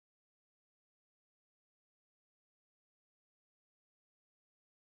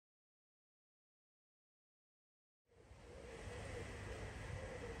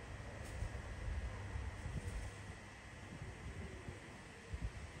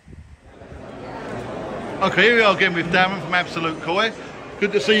Okay, here we are again with Darren from eXtremeProKoi.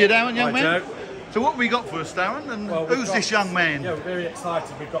 Good to see you, Darren, young man. Joe. So what have we got for us, Darren? And Well, who's this young man? Yeah, we're very excited.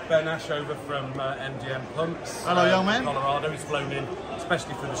 We've got Ben Ash over from MDM Pumps. Hello, young man. Colorado. He's flown in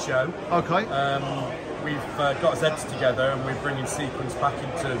especially for the show. Okay. We've got his heads together and we're bringing Sequence back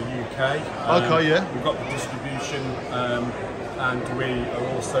into the UK. Okay, yeah. We've got the distribution and we are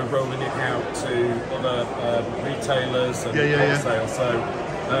also rolling it out to other retailers and wholesale. So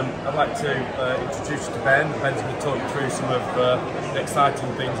I'd like to introduce you to Ben. Ben's going to talk you through some of the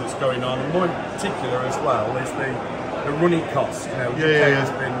exciting things that's going on, and more in particular as well is the running costs. You know, UK has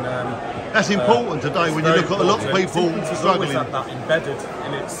been that's important today when you look at a lot of people struggling. It's always had that embedded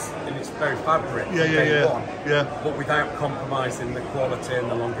in its very fabric. But without compromising the quality and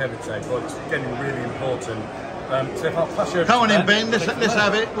the longevity. But it's getting really important. So if I'll pass you over. Come on in, Ben. Let's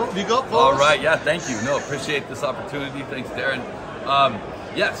have it. What have you got for us? All right. Yeah. Thank you. No, appreciate this opportunity. Thanks, Darren.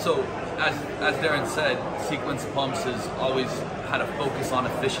 Yeah, so as Darren said, Sequence Pumps has always had a focus on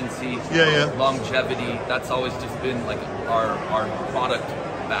efficiency, longevity. That's always just been like our product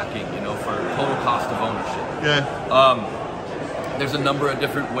backing, you know, for total cost of ownership. There's a number of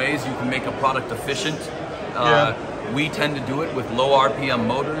different ways you can make a product efficient. We tend to do it with low RPM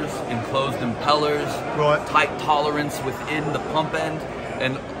motors, enclosed impellers, tight tolerance within the pump end,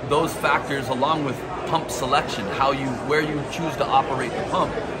 and those factors, along with pump selection, where you choose to operate the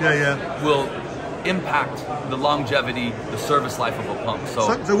pump, will impact the longevity, the service life of a pump.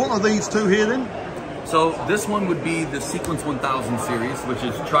 So what are these two here then? So this one would be the Sequence 1000 series, which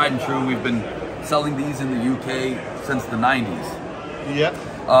is tried and true. We've been selling these in the UK since the 90s.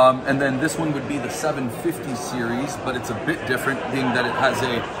 And then this one would be the 750 series, but it's a bit different, being that it has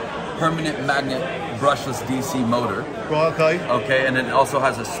a permanent magnet brushless DC motor. Okay, and it also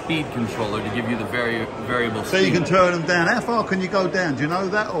has a speed controller to give you the variable speed. So you can turn them down. How far can you go down? Do you know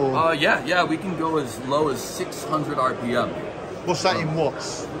that? Or yeah, we can go as low as 600 RPM. What's that in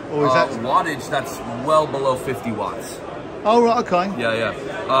watts? Or is that wattage? That's well below 50 watts. Oh right, okay.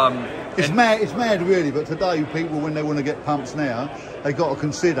 It's mad really, but today people, when they want to get pumps now, they got to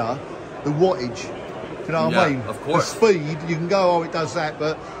consider the wattage. Do you know what I mean? Of course. The speed, you can go, oh, it does that,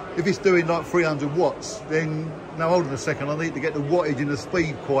 but if it's doing like 300 watts, then no, hold on a second, I need to get the wattage and the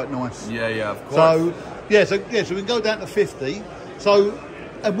speed quite nice. Of course. So we can go down to 50. So,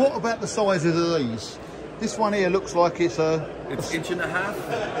 and what about the sizes of these? This one here looks like it's inch and a half.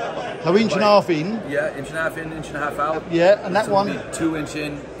 So inch and a half in. Yeah, inch and a half in, inch and a half out. Yeah, and that one? Would be 2 inch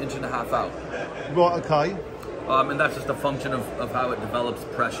in, inch and a half out. Right, okay. And that's just a function of how it develops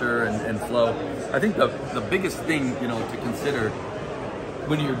pressure and flow. I think the biggest thing, you know, to consider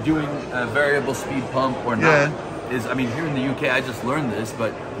when you're doing a variable speed pump or not is, I mean, here in the UK, I just learned this,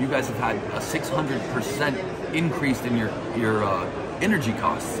 but you guys have had a 600% increase in your energy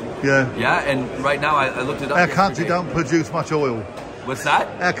costs. And right now I looked it up. Our country don't produce much oil. What's that?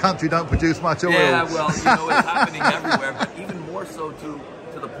 Our country don't produce much oil. Yeah, well, you know, it's happening everywhere, but even more so to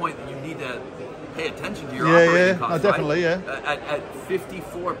the point that you need to pay attention to your operating costs. Definitely, At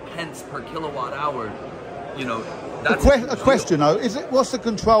 54 pence per kilowatt hour, you know, that's a question though, what's the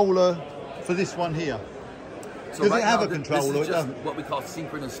controller for this one here? So Does it have a controller? This is just what we call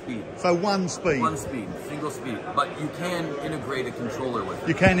synchronous speed. So one speed? One speed, single speed. But you can integrate a controller with it.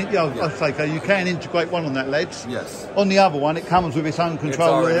 You can, you can integrate one on that ledge. Yes. On the other one, it comes with its own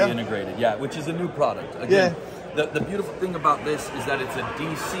controller. It's already integrated, which is a new product. Again, the beautiful thing about this is that it's a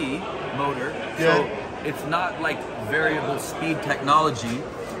DC motor. So it's not like variable speed technology,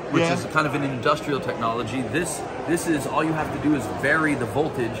 which is kind of an industrial technology. This is, all you have to do is vary the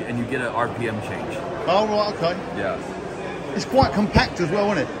voltage and you get an RPM change. Oh, right, okay. Yeah. It's quite compact as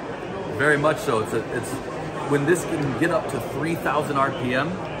well, isn't it? Very much so. It's when this can get up to 3,000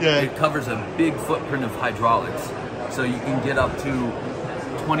 RPM, it covers a big footprint of hydraulics. So you can get up to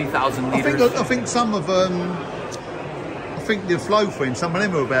 20,000 liters. I think some of I think the flow frame, some of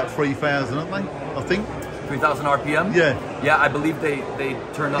them are about 3,000, aren't they? I think. 3,000 RPM? Yeah, I believe they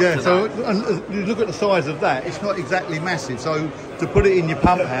turn up to that. So and you look at the size of that, it's not exactly massive. So to put it in your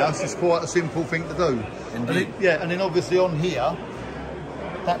pump house is quite a simple thing to do. Indeed. And then obviously on here,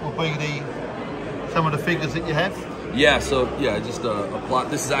 that will be some of the figures that you have. Yeah, so just a plot.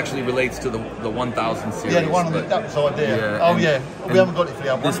 This actually relates to the 1000 series. Yeah, the one on the side there. We haven't got it for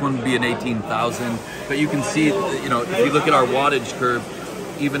the other one. This one would be an 18,000. But you can see, you know, if you look at our wattage curve,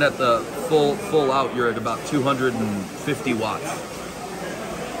 even at the full out, you're at about 250 watts.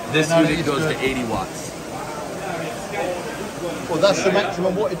 This unit goes to 80 watts. Well, that's the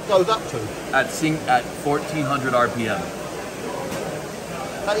maximum what it goes up to. At 1,400 RPM.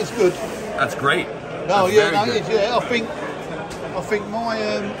 That is good. That's great. No, it is. Yeah, I think my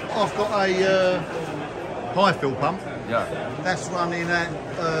I've got a high fill pump. Yeah. That's running at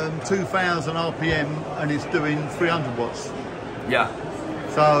 2,000 RPM and it's doing 300 watts. Yeah.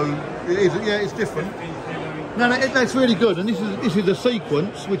 So it's different. No, that's really good. And this is a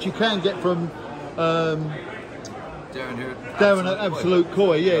sequence which you can get from Darren here. Darren at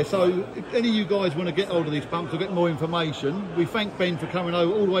eXtremeProKoi, yeah. So if any of you guys want to get hold of these pumps or get more information, we thank Ben for coming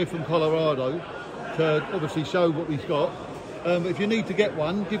over all the way from Colorado to obviously show what he's got. But if you need to get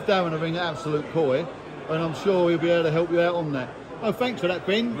one, give Darren a ring at eXtremeProKoi, and I'm sure he'll be able to help you out on that. Oh, thanks for that,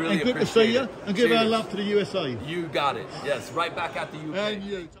 Ben. Really and good to see you. And give our love to the USA. You got it. Yes, right back at the UK. And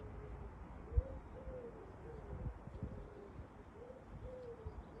you.